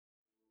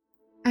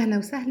أهلا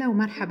وسهلا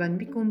ومرحبا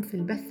بكم في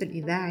البث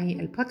الإذاعي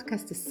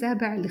البودكاست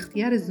السابع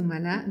لاختيار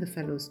الزملاء The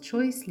Fellow's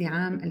Choice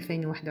لعام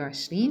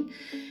 2021،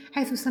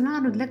 حيث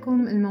سنعرض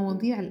لكم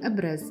المواضيع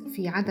الأبرز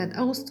في عدد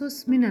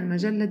أغسطس من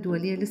المجلة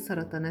الدولية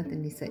للسرطانات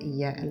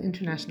النسائية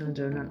International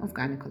Journal of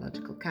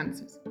Gynecological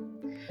Cancers.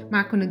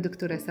 معكم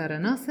الدكتورة سارة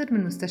ناصر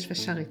من مستشفى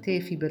الشاريتيه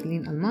في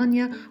برلين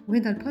ألمانيا،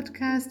 وهذا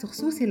البودكاست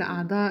خصوصي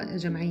لأعضاء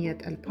جمعية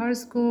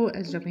البارسكو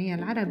الجمعية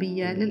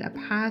العربية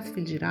للأبحاث في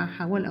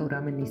الجراحة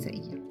والأورام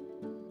النسائية.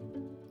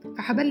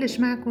 فحبلش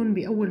معكم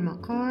بأول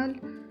مقال.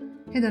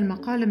 هذا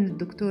المقال من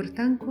الدكتور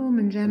تانكو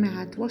من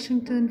جامعة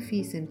واشنطن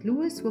في سنت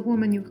لويس، وهو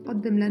من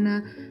يقدم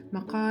لنا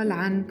مقال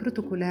عن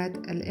بروتوكولات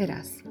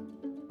الإراس،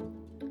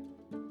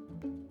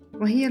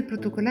 وهي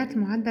البروتوكولات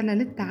المعدلة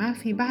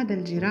للتعافي بعد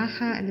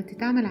الجراحة التي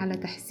تعمل على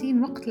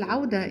تحسين وقت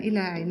العودة إلى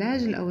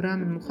علاج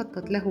الأورام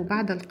المخطط له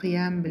بعد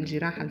القيام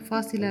بالجراحة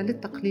الفاصلة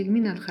للتقليل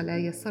من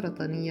الخلايا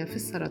السرطانية في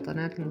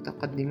السرطانات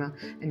المتقدمة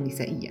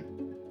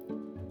النسائية.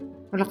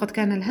 ولقد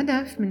كان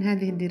الهدف من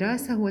هذه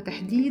الدراسة هو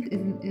تحديد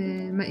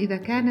ما إذا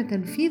كان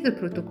تنفيذ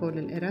بروتوكول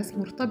الإراس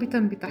مرتبطاً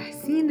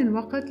بتحسين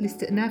الوقت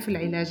لاستئناف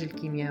العلاج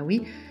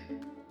الكيميائي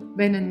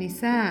بين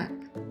النساء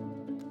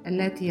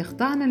التي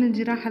يخضعن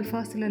للجراحة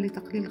الفاصلة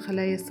لتقليل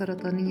الخلايا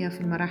السرطانية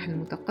في المراحل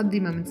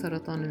المتقدمة من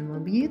سرطان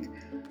المبيض،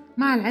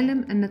 مع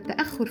العلم أن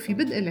التأخر في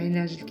بدء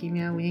العلاج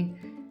الكيميائي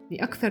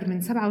لأكثر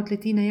من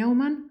 37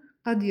 يوماً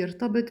قد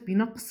يرتبط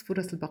بنقص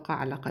فرص البقاء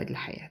على قيد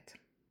الحياة.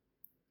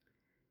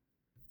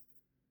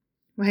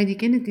 وهذه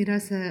كانت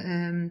دراسة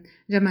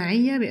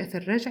جماعية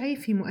بأثر رجعي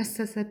في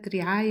مؤسسة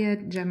رعاية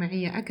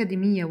جامعية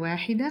أكاديمية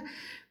واحدة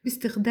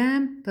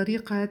باستخدام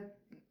طريقة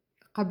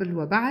قبل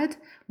وبعد،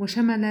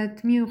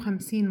 وشملت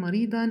 150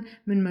 مريضاً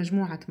من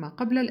مجموعة ما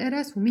قبل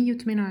الإراس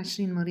و128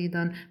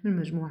 مريضاً من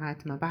مجموعة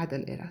ما بعد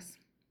الإراس.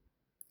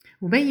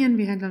 وبين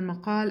بهذا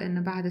المقال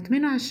أن بعد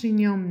 28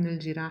 يوم من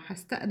الجراحة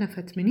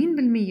استأنفت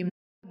 80% من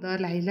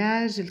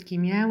العلاج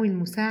الكيميائي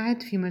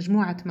المساعد في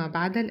مجموعة ما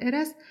بعد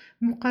الإراس،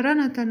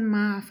 مقارنة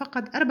مع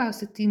فقط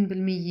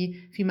 64%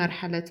 في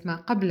مرحلة ما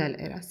قبل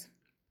الإراس.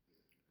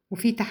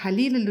 وفي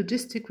تحاليل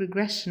اللوجيستيك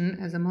ريجريشن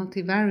as a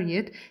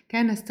multivariate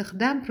كان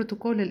استخدام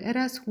بروتوكول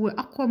الإراس هو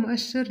أقوى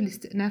مؤشر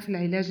لاستئناف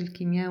العلاج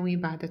الكيميائي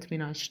بعد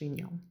 28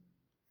 يوم.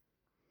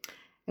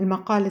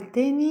 المقال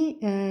الثاني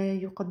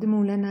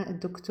يقدمه لنا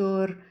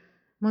الدكتور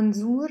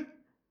منظور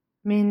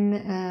من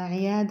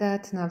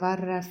عيادة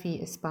نافارا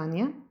في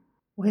إسبانيا،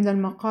 وهذا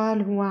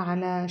المقال هو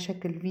على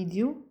شكل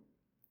فيديو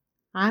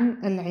عن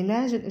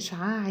العلاج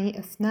الإشعاعي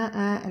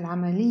أثناء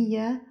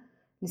العملية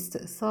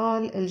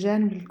لاستئصال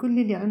الجانب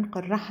الكلي لعنق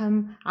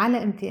الرحم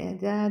على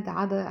امتداد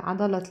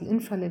عضلة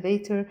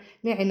الانفليفيتر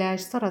لعلاج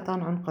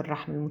سرطان عنق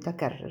الرحم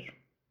المتكرر.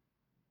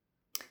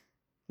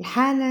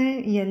 الحالة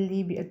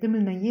يلي بيقدم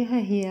لنا إياها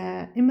هي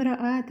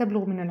امرأة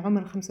تبلغ من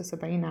العمر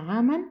 75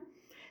 عاماً،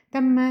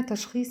 تم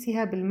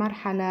تشخيصها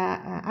بالمرحلة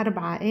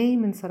 4A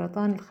من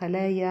سرطان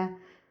الخلايا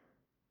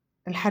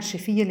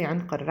الحرشفية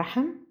لعنق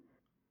الرحم،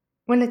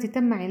 والتي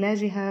تم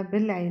علاجها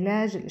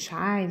بالعلاج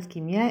الإشعاعي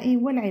الكيميائي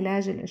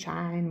والعلاج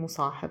الإشعاعي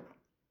المصاحب.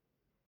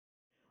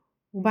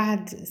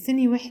 وبعد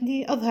سنة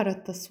واحدة أظهر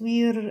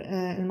التصوير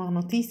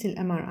المغناطيسي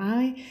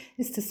MRI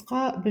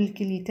استسقاء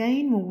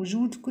بالكليتين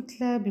ووجود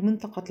كتلة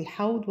بمنطقة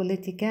الحوض،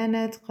 والتي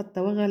كانت قد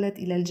توغلت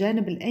إلى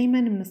الجانب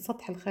الأيمن من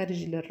السطح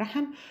الخارجي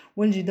للرحم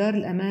والجدار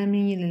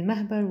الأمامي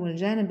للمهبل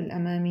والجانب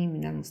الأمامي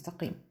من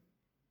المستقيم.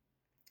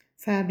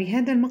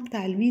 فبهذا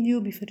المقطع الفيديو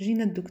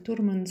بيفرجينا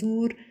الدكتور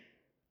منظور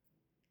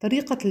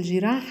طريقة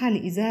الجراحة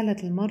لإزالة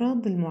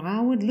المرض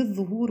المعاود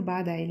للظهور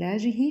بعد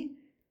علاجه،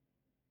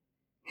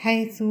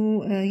 حيث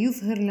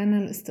يظهر لنا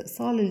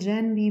الاستئصال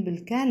الجانبي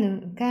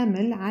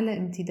بالكامل على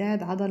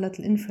امتداد عضلة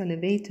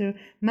الانفليفيتر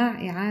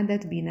مع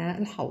إعادة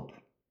بناء الحوض.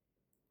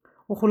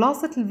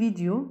 وخلاصة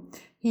الفيديو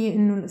هي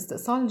أنه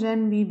الاستئصال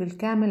الجانبي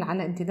بالكامل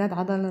على امتداد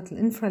عضلة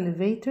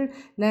الانفليفيتر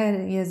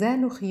لا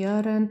يزال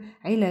خياراً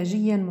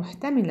علاجياً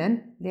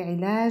محتملاً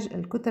لعلاج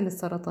الكتل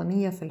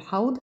السرطانية في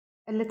الحوض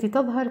التي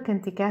تظهر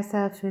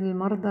كانتكاسة في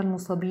المرضى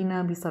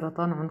المصابين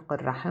بسرطان عنق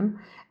الرحم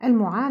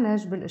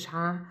المعالج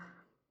بالإشعاع،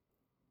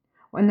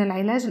 وأن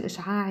العلاج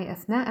الإشعاعي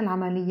أثناء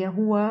العملية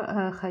هو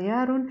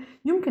خيار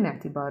يمكن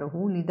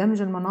اعتباره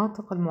لدمج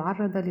المناطق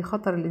المعرضة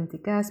لخطر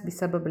الانتكاس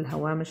بسبب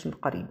الهوامش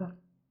القريبة.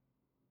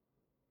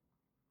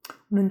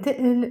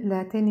 ننتقل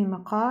لتاني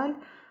مقال،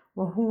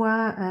 وهو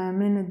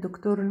من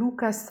الدكتور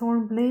لوكاس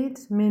ثورنبليد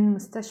من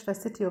مستشفى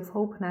City of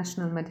Hope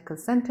National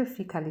Medical Center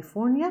في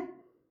كاليفورنيا.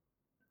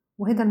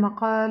 وهذا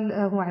المقال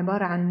هو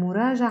عبارة عن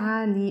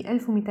مراجعة ل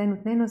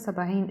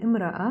 1272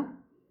 امرأة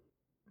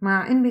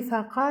مع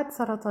انبثاقات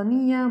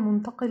سرطانية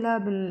منتقلة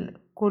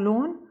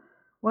بالكولون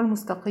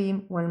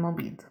والمستقيم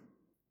والمبيض.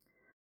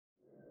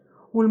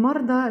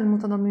 والمرضى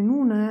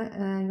المتضمنون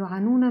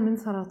يعانون من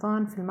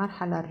سرطان في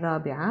المرحلة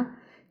الرابعة.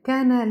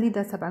 كان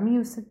لدى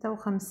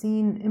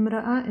 756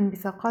 امرأة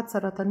انبثاقات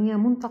سرطانية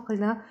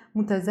منتقلة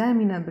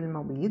متزامنة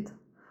بالمبيض،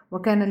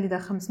 وكان لدى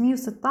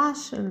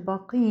 516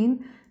 الباقين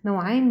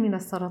نوعين من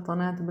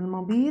السرطانات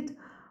بالمبيض،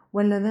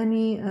 واللذان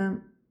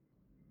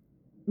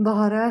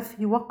ظهرا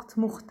في وقت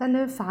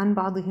مختلف عن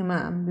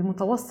بعضهما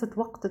بمتوسط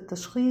وقت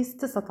التشخيص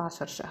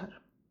 19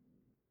 شهر.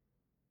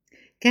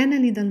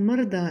 كان لدى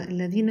المرضى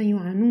الذين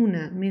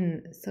يعانون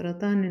من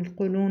سرطان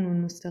القولون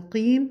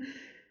المستقيم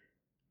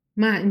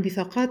مع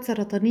انبثاقات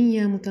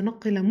سرطانية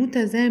متنقلة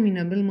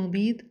متزامنة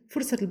بالمبيض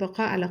فرصة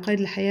البقاء على قيد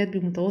الحياة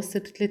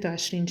بمتوسط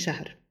 23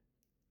 شهر.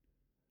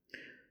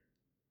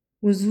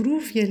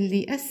 والظروف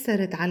يلي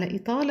أثرت على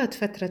إطالة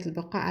فترة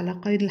البقاء على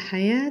قيد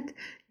الحياة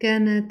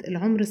كانت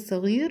العمر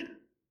الصغير،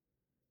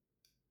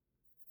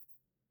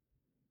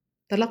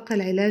 تلقي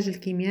العلاج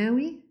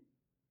الكيميائي،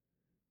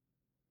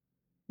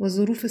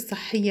 والظروف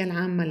الصحية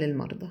العامة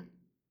للمرضى.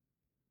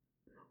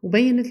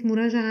 وبيّنت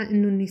المراجعة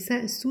أن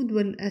النساء السود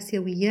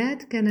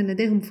والآسيويات كان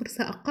لديهم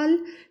فرصة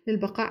أقل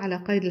للبقاء على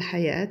قيد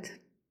الحياة.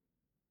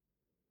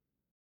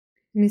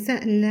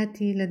 النساء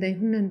اللاتي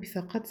لديهن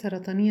انبثاقات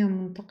سرطانية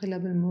منتقلة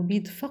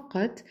بالمبيض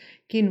فقط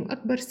كانوا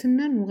أكبر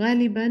سناً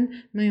وغالباً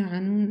ما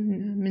يعانون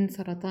من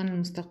سرطان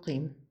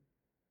المستقيم.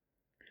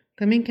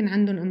 كمان كان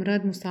عندهم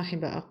أمراض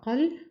مصاحبة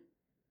أقل،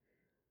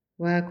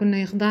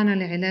 وكنا يخضعن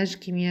لعلاج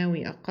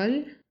كيميائي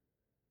أقل،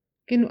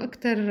 كانوا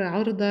أكثر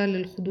عرضة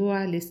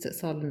للخضوع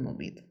لاستئصال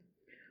المبيض.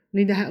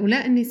 لدى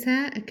هؤلاء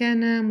النساء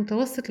كان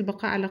متوسط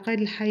البقاء على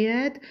قيد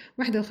الحياة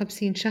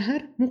 51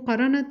 شهر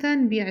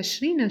مقارنة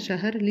ب20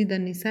 شهر لدى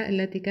النساء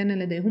التي كان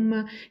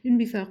لديهما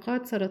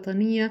انبثاقات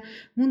سرطانية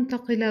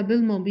منتقلة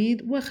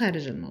بالمبيض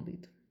وخارج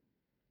المبيض.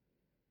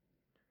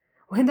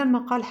 وهذا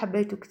المقال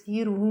حبيته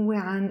كتير، وهو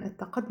عن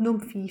التقدم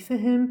في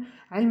فهم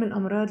علم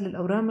الأمراض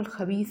للأورام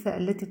الخبيثة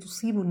التي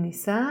تصيب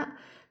النساء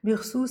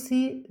بخصوص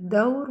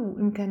دور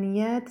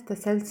وإمكانيات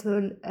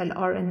تسلسل ال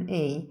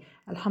RNA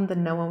الحمض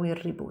النووي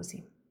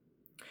الريبوزي.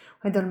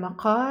 هذا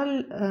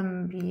المقال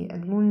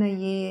بيقدموا لنا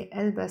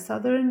إياه ألبا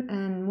ساذرن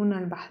ومنى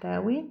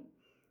البحراوي،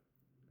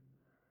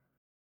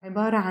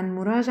 عبارة عن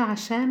مراجعة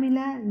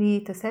شاملة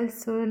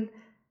لتسلسل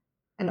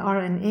ال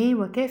RNA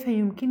وكيف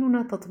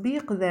يمكننا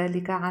تطبيق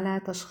ذلك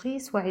على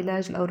تشخيص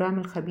وعلاج الأورام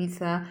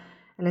الخبيثة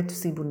التي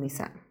تصيب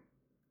النساء.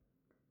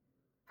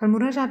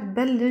 فالمراجعة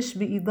بتبلش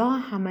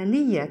بإيضاح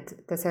عملية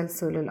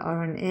تسلسل ال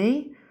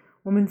RNA،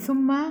 ومن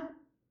ثم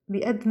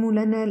بيقدموا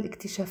لنا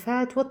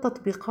الاكتشافات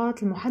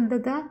والتطبيقات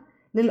المحددة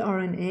لل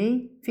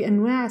RNA في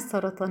أنواع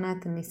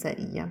السرطانات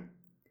النسائية.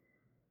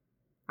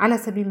 على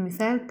سبيل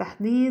المثال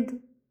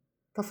تحديد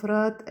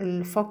طفرات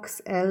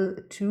الفوكس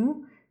L2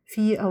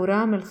 في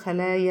أورام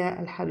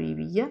الخلايا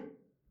الحبيبية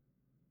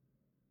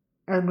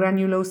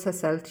الجرانيولوسا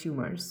سيل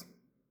تيومرز،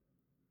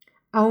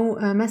 أو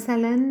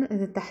مثلا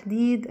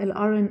تحديد ال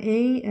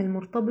RNA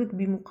المرتبط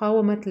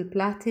بمقاومة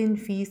البلاتين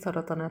في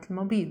سرطانات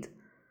المبيض.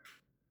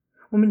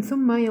 ومن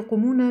ثم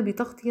يقومون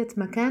بتغطية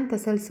مكان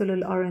تسلسل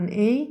ال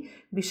RNA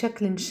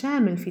بشكل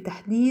شامل في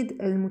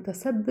تحديد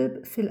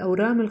المتسبب في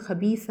الأورام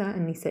الخبيثة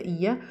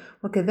النسائية،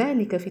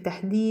 وكذلك في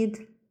تحديد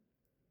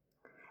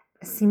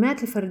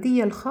السمات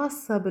الفردية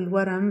الخاصة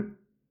بالورم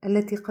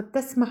التي قد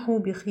تسمح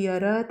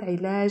بخيارات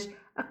علاج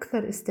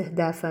أكثر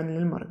استهدافاً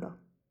للمرضى.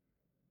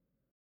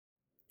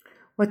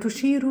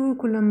 وتشير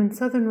كل من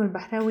ساذرن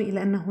والبحراوي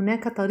إلى أن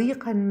هناك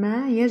طريقاً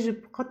ما يجب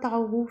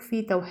قطعه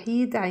في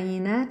توحيد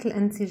عينات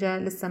الأنسجة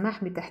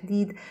للسماح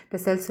بتحديد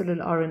تسلسل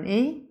ال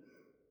RNA،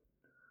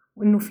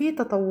 وأنه في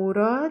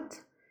تطورات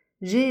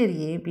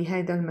جارية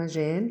بهذا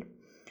المجال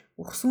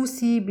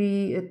وخصوصي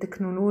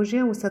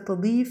بالتكنولوجيا،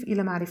 وستضيف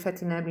إلى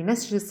معرفتنا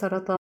بنسج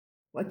السرطان،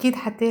 وأكيد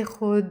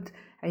حتاخد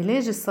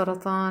علاج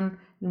السرطان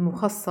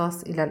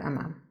المخصص إلى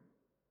الأمام.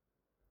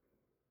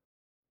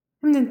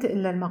 بننتقل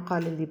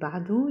للمقال اللي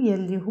بعده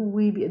يلي هو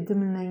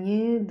بيقدم لنا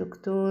إياه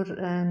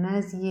دكتور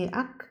نازية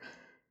أك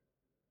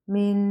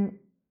من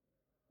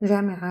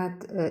جامعة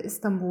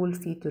إسطنبول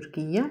في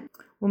تركيا،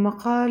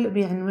 ومقال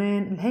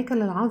بعنوان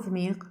الهيكل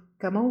العظمي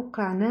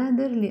كموقع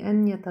نادر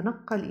لأن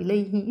يتنقل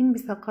إليه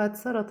انبثاقات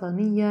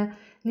سرطانية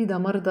لدى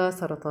مرضى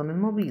سرطان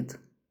المبيض.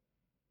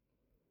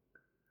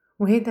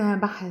 وهذا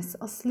بحث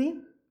أصلي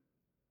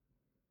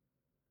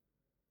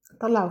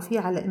طلعوا فيه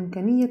على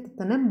إمكانية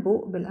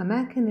التنبؤ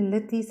بالأماكن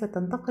التي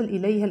ستنتقل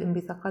إليها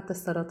الانبثاقات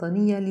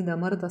السرطانية لدى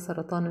مرضى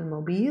سرطان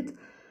المبيض،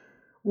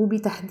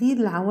 وبتحديد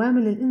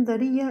العوامل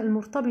الإنذارية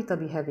المرتبطة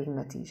بهذه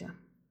النتيجة.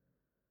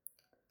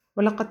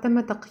 ولقد تم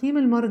تقييم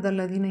المرضى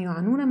الذين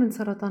يعانون من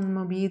سرطان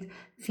المبيض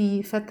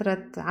في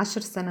فترة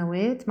 10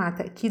 سنوات مع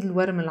تأكيد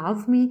الورم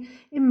العظمي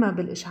إما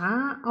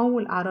بالإشعاع أو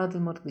الأعراض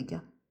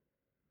المرضية.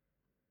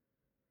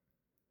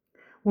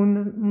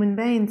 ومن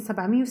بين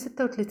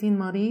 736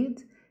 مريض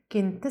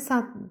كان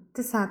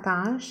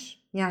 19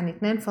 يعني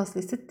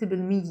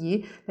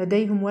 2.6%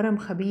 لديهم ورم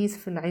خبيث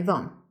في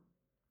العظام.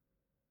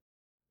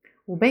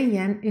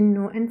 وبين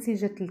إنه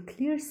أنسجة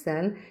الكلير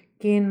سيل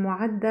كان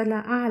معدلة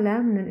أعلى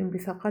من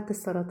الانبثاقات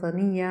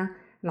السرطانية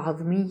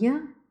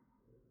العظمية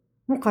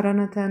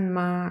مقارنة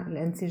مع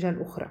الأنسجة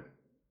الأخرى،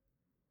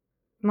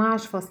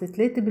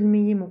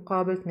 12.3%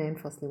 مقابل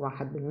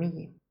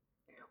 2.1%.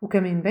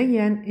 وكمان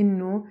بين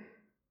إنه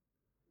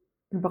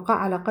البقاء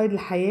على قيد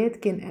الحياة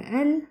كان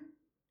أقل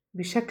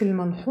بشكل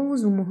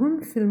ملحوظ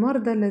ومهم في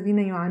المرضى الذين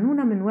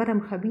يعانون من ورم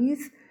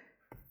خبيث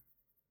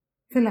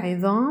في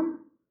العظام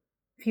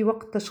في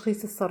وقت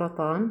تشخيص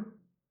السرطان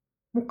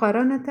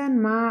مقارنة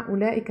مع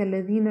أولئك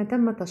الذين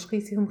تم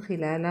تشخيصهم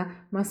خلال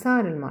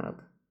مسار المرض،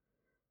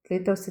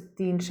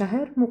 63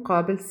 شهر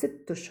مقابل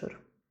 6 أشهر.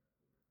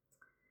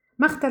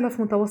 ما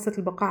اختلف متوسط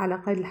البقاء على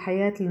قيد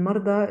الحياة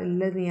للمرضى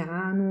الذين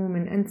يعانوا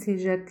من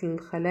أنسجة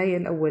الخلايا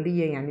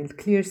الأولية يعني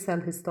Clear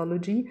Cell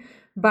Histology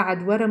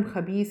بعد ورم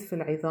خبيث في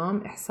العظام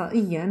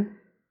إحصائياً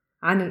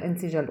عن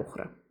الأنسجة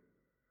الأخرى.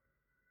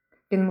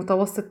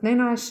 المتوسط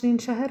 22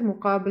 شهر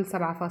مقابل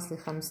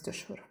 7.5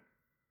 أشهر.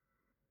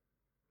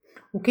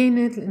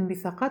 وكانت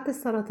الانبثاقات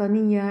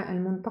السرطانية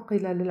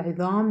المنتقلة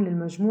للعظام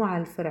للمجموعة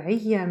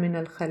الفرعية من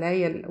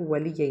الخلايا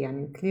الأولية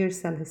يعني Clear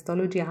Cell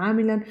Histology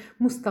عاملاً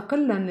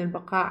مستقلاً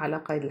للبقاء على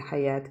قيد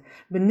الحياة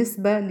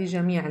بالنسبة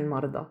لجميع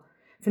المرضى.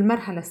 في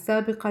المرحلة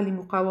السابقة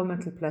لمقاومة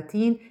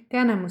البلاتين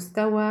كان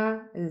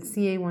مستوى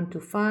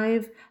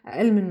CA125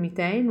 أقل من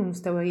 200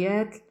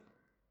 ومستويات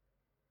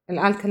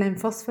الألكالين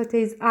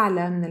فوسفاتيز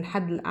أعلى من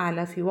الحد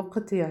الأعلى في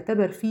وقت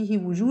يعتبر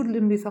فيه وجود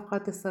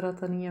الانبثاقات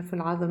السرطانية في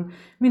العظم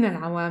من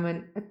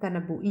العوامل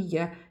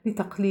التنبؤية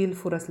لتقليل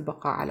فرص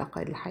البقاء على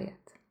قيد الحياة.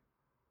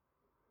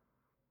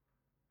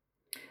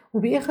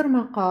 وبآخر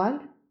مقال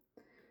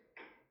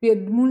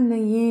بيقدموا لنا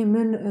إياه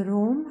من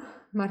روم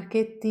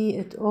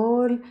ماركيتي إت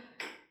أول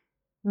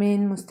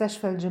من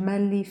مستشفى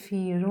الجمالي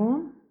في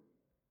روم،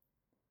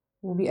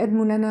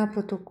 وبيقدموا لنا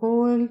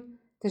بروتوكول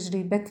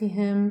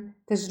تجربتهم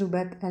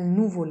تجربة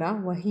النوفولا،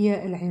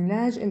 وهي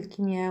العلاج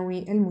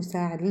الكيميائي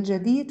المساعد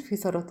الجديد في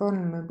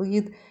سرطان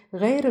المبيض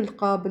غير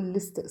القابل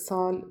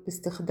للاستئصال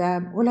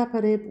باستخدام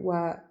أولاباريب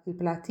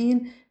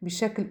والبلاتين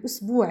بشكل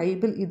أسبوعي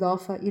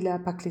بالإضافة إلى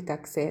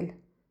باكليتاكسيل.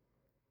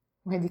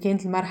 وهذه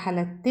كانت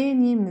المرحلة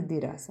الثانية من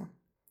الدراسة،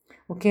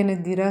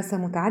 وكانت دراسة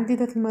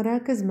متعددة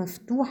المراكز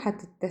مفتوحة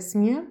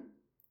التسمية.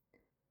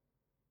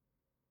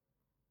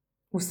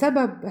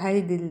 وسبب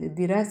هذه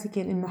الدراسة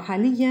كان إنه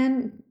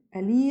حالياً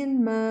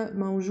قليل ما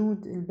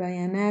موجود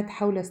البيانات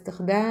حول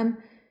استخدام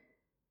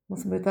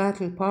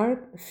مثبطات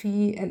البارب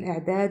في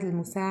الإعداد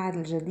المساعد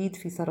الجديد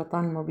في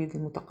سرطان المبيض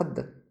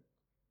المتقدم.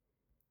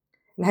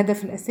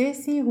 الهدف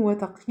الأساسي هو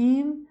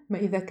تقييم ما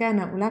إذا كان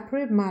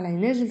أولاباريب مع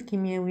العلاج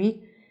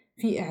الكيميائي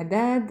في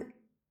إعداد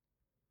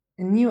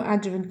النيو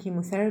أدجوفنت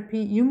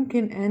كيموثيرابي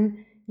يمكن أن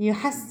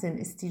يحسن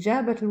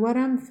استجابة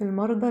الورم في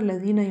المرضى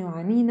الذين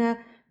يعانون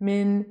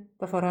من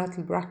طفرات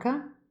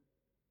البراكا.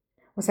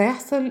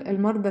 وسيحصل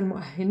المرضى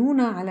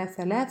المؤهلون على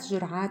 3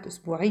 جرعات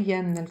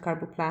أسبوعية من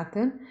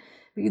الكربوبلاتين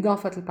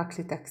بإضافة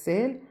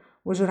الباكليتاكسيل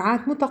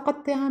وجرعات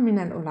متقطعة من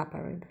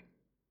الأولاباريب.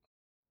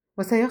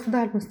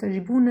 وسيخضع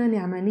المستجيبون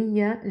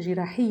لعملية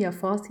جراحية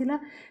فاصلة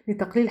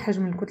لتقليل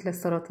حجم الكتلة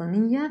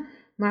السرطانية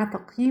مع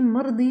تقييم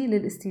مرضي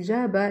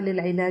للاستجابة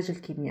للعلاج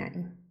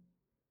الكيميائي.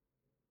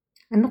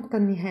 النقطة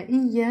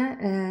النهائية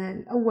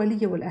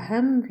الأولية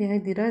والأهم في هذه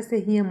الدراسة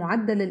هي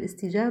معدل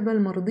الاستجابة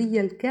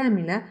المرضية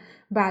الكاملة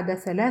بعد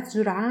 3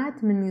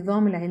 جرعات من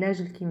نظام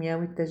العلاج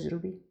الكيميائي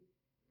التجريبي.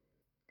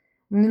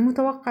 من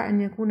المتوقع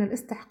أن يكون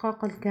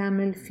الاستحقاق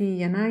الكامل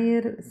في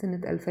يناير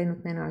سنة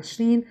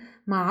 2022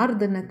 مع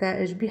عرض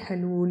النتائج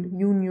بحلول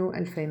يونيو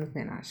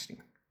 2022.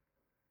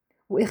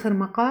 وآخر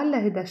مقال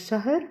لهذا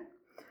الشهر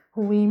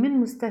هو من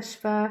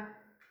مستشفى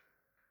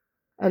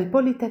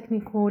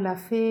البوليتكنيكو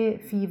لافي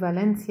في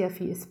فالنسيا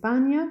في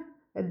إسبانيا،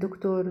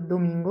 الدكتور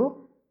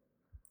دومينغو،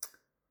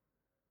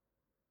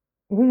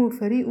 وهو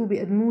فريقه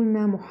بيقدموا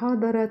لنا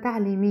محاضرة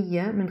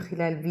تعليمية من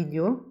خلال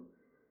فيديو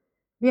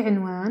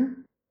بعنوان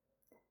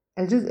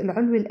الجزء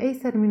العلوي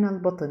الأيسر من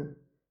البطن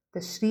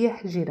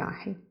تشريح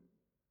جراحي.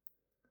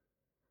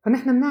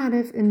 فنحن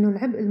بنعرف إنه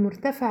العبء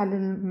المرتفع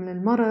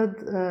للمرض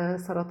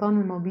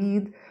سرطان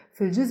المبيض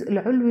في الجزء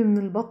العلوي من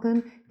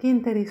البطن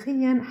كان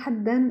تاريخياً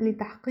حداً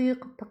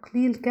لتحقيق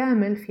تقليل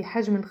كامل في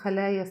حجم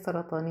الخلايا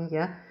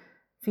السرطانية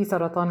في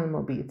سرطان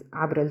المبيض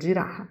عبر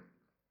الجراحة.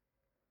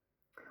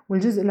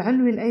 والجزء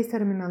العلوي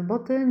الأيسر من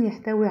البطن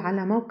يحتوي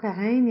على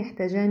موقعين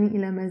يحتاجان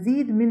إلى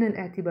مزيد من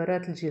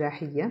الاعتبارات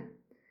الجراحية: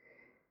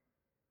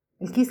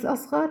 الكيس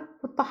الأصغر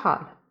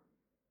والطحال.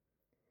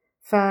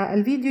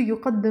 فالفيديو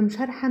يقدم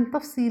شرحاً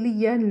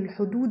تفصيلياً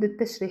للحدود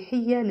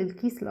التشريحية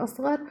للكيس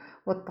الأصغر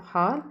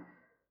والطحال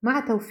مع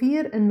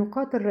توفير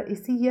النقاط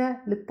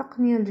الرئيسية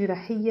للتقنية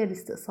الجراحية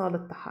لاستئصال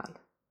الطحال.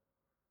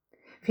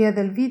 في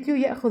هذا الفيديو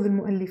يأخذ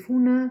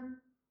المؤلفون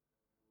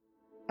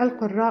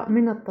القراء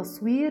من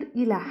التصوير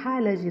إلى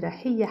حالة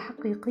جراحية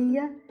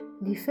حقيقية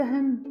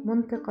لفهم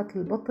منطقة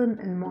البطن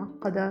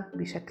المعقدة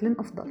بشكل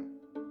أفضل.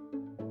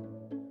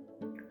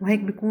 وهيك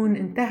بيكون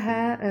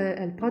انتهى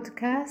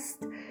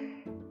البودكاست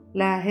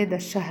لهذا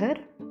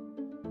الشهر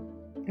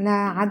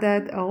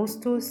لعدد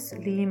أغسطس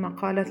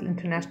لمقالة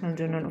International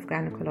Journal of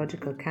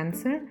Gynecological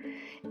Cancer.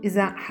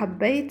 إذا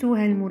حبيتوا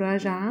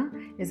هالمراجعة،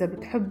 إذا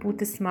بتحبوا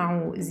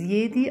تسمعوا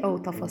زيادة أو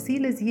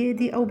تفاصيل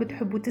زيادة أو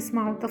بتحبوا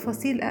تسمعوا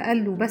تفاصيل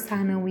أقل وبس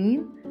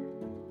عناوين،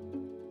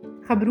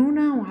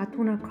 خبرونا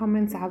وعطونا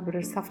كومنتس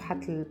عبر صفحة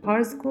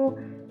البارزكو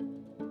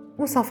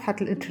وصفحة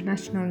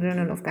International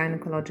Journal of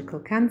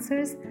Gynecological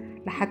Cancers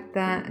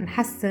لحتى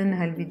نحسن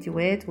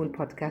هالفيديوهات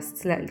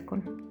والبودكاست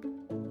لإلكم.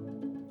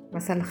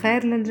 مساء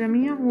الخير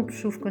للجميع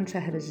وبشوفكن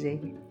شهر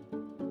الجاي.